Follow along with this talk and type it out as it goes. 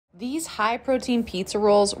These high protein pizza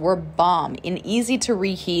rolls were bomb and easy to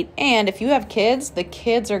reheat, and if you have kids, the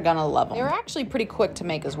kids are gonna love them. They were actually pretty quick to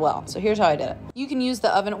make as well, so here's how I did it. You can use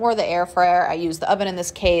the oven or the air fryer. I used the oven in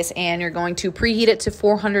this case, and you're going to preheat it to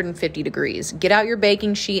 450 degrees. Get out your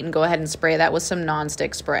baking sheet and go ahead and spray that with some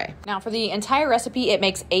nonstick spray. Now for the entire recipe, it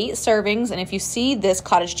makes 8 servings, and if you see this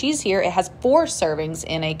cottage cheese here, it has 4 servings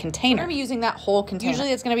in a container. We're gonna be using that whole container.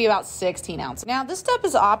 Usually it's gonna be about 16 ounces. Now this step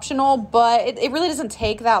is optional, but it really doesn't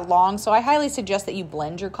take that long, so I highly suggest that you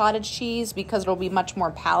blend your cottage cheese because it'll be much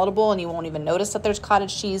more palatable and you won't even notice that there's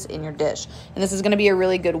cottage cheese in your dish. And this is going to be a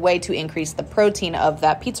really good way to increase the protein of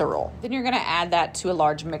that pizza roll. Then you're going to add that to a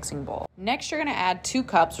large mixing bowl. Next, you're going to add 2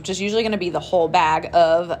 cups, which is usually going to be the whole bag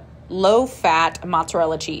of low-fat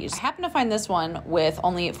mozzarella cheese. I happen to find this one with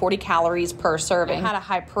only 40 calories per serving. It had a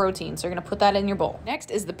high protein, so you're gonna put that in your bowl. Next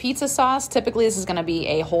is the pizza sauce. Typically, this is gonna be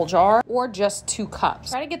a whole jar or just 2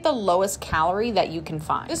 cups. Try to get the lowest calorie that you can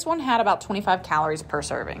find. This one had about 25 calories per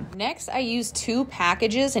serving. Next, I used 2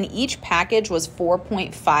 packages, and each package was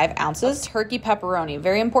 4.5 ounces. Turkey pepperoni.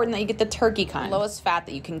 Very important that you get the turkey kind. The lowest fat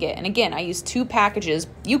that you can get. And again, I used 2 packages.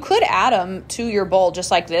 You could add them to your bowl just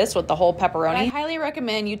like this with the whole pepperoni. But I highly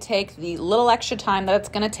recommend you take the little extra time that it's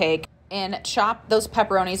going to take and chop those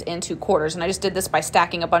pepperonis into quarters. And I just did this by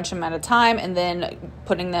stacking a bunch of them at a time and then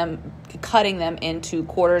cutting them into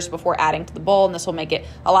quarters before adding to the bowl. And this will make it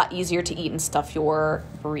a lot easier to eat and stuff your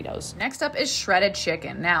burritos. Next up is shredded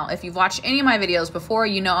chicken. Now, if you've watched any of my videos before,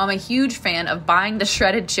 you know I'm a huge fan of buying the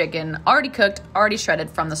shredded chicken already cooked, already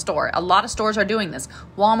shredded from the store. A lot of stores are doing this.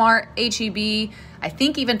 Walmart, H-E-B, I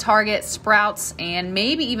think even Target, Sprouts, and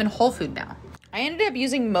maybe even Whole Food now. I ended up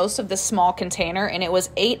using most of this small container, and it was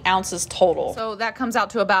 8 ounces total. So that comes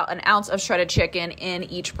out to about an ounce of shredded chicken in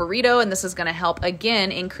each burrito, and this is gonna help,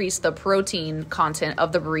 again, increase the protein content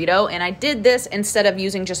of the burrito. And I did this instead of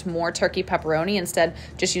using just more turkey pepperoni, instead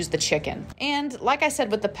just use the chicken. And like I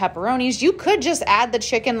said with the pepperonis, you could just add the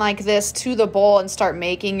chicken like this to the bowl and start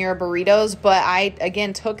making your burritos, but I,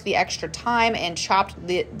 again, took the extra time and chopped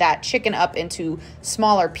that chicken up into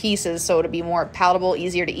smaller pieces so it'll be more palatable,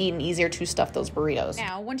 easier to eat, and easier to stuff those burritos.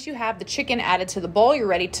 Now, once you have the chicken added to the bowl, you're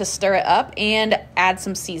ready to stir it up and add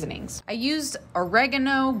some seasonings. I used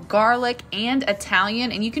oregano, garlic, and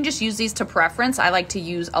Italian, and you can just use these to preference. I like to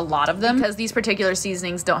use a lot of them because these particular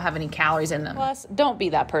seasonings don't have any calories in them. Plus, don't be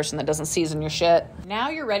that person that doesn't season your shit. Now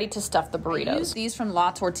you're ready to stuff the burritos. I use these from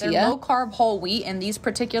La Tortilla. They're low-carb whole wheat, and these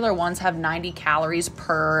particular ones have 90 calories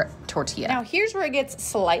per tortilla. Now, here's where it gets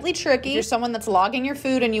slightly tricky. If you're someone that's logging your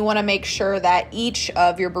food and you want to make sure that each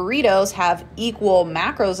of your burritos have equal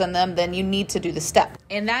macros in them, then you need to do the step.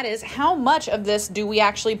 And that is, how much of this do we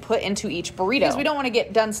actually put into each burrito? Because we don't want to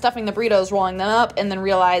get done stuffing the burritos, rolling them up, and then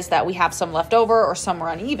realize that we have some left over or some are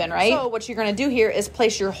uneven, right? So what you're going to do here is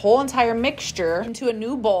place your whole entire mixture into a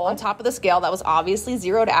new bowl on top of the scale that was obviously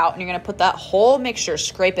zeroed out, and you're going to put that whole mixture,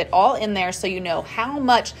 scrape it all in there so you know how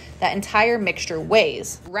much that entire mixture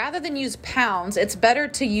weighs. Rather than use pounds, it's better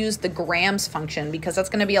to use the grams function because that's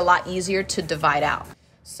going to be a lot easier to divide out.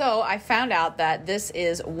 So I found out that this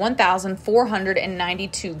is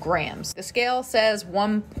 1,492 grams. The scale says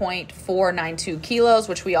 1.492 kilos,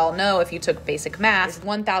 which we all know if you took basic math, is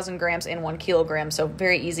 1,000 grams in 1 kilogram. So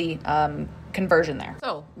very easy conversion there.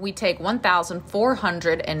 So we take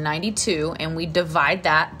 1,492 and we divide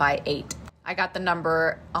that by 8. I got the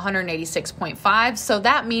number 186.5, so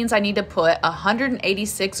that means I need to put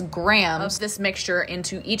 186 grams of this mixture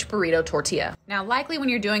into each burrito tortilla. Now, likely when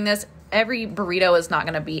you're doing this, every burrito is not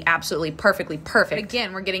going to be absolutely perfectly perfect. But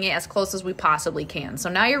again, we're getting it as close as we possibly can. So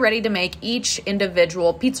now you're ready to make each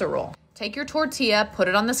individual pizza roll. Take your tortilla, put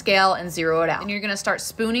it on the scale, and zero it out. And you're going to start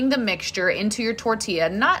spooning the mixture into your tortilla,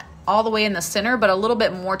 not all the way in the center, but a little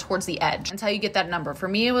bit more towards the edge until you get that number. For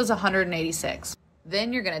me, it was 186.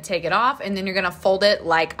 Then you're going to take it off, and then you're going to fold it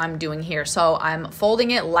like I'm doing here. So I'm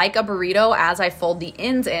folding it like a burrito as I fold the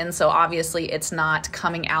ends in, so obviously it's not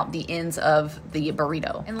coming out the ends of the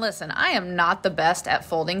burrito. And listen, I am not the best at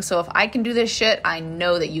folding, so if I can do this shit, I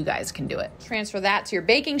know that you guys can do it. Transfer that to your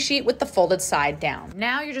baking sheet with the folded side down.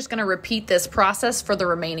 Now you're just going to repeat this process for the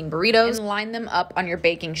remaining burritos and line them up on your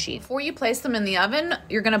baking sheet. Before you place them in the oven,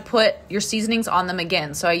 you're going to put your seasonings on them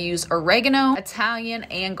again. So I use oregano, Italian,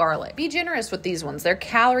 and garlic. Be generous with these ones. They're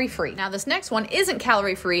calorie free. Now this next one isn't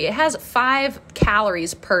calorie free. It has 5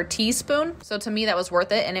 calories per teaspoon. So to me that was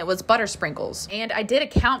worth it, and it was butter sprinkles. And I did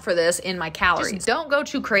account for this in my calories. Just don't go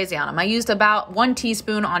too crazy on them. I used about 1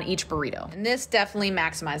 teaspoon on each burrito. And this definitely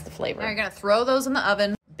maximized the flavor. Now you're gonna throw those in the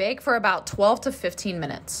oven. Bake for about 12 to 15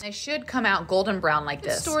 minutes. They should come out golden brown like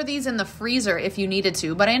this. Store these in the freezer if you needed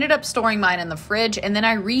to, but I ended up storing mine in the fridge and then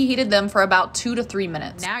I reheated them for about 2 to 3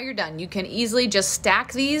 minutes. Now you're done. You can easily just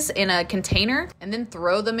stack these in a container and then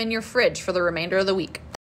throw them in your fridge for the remainder of the week.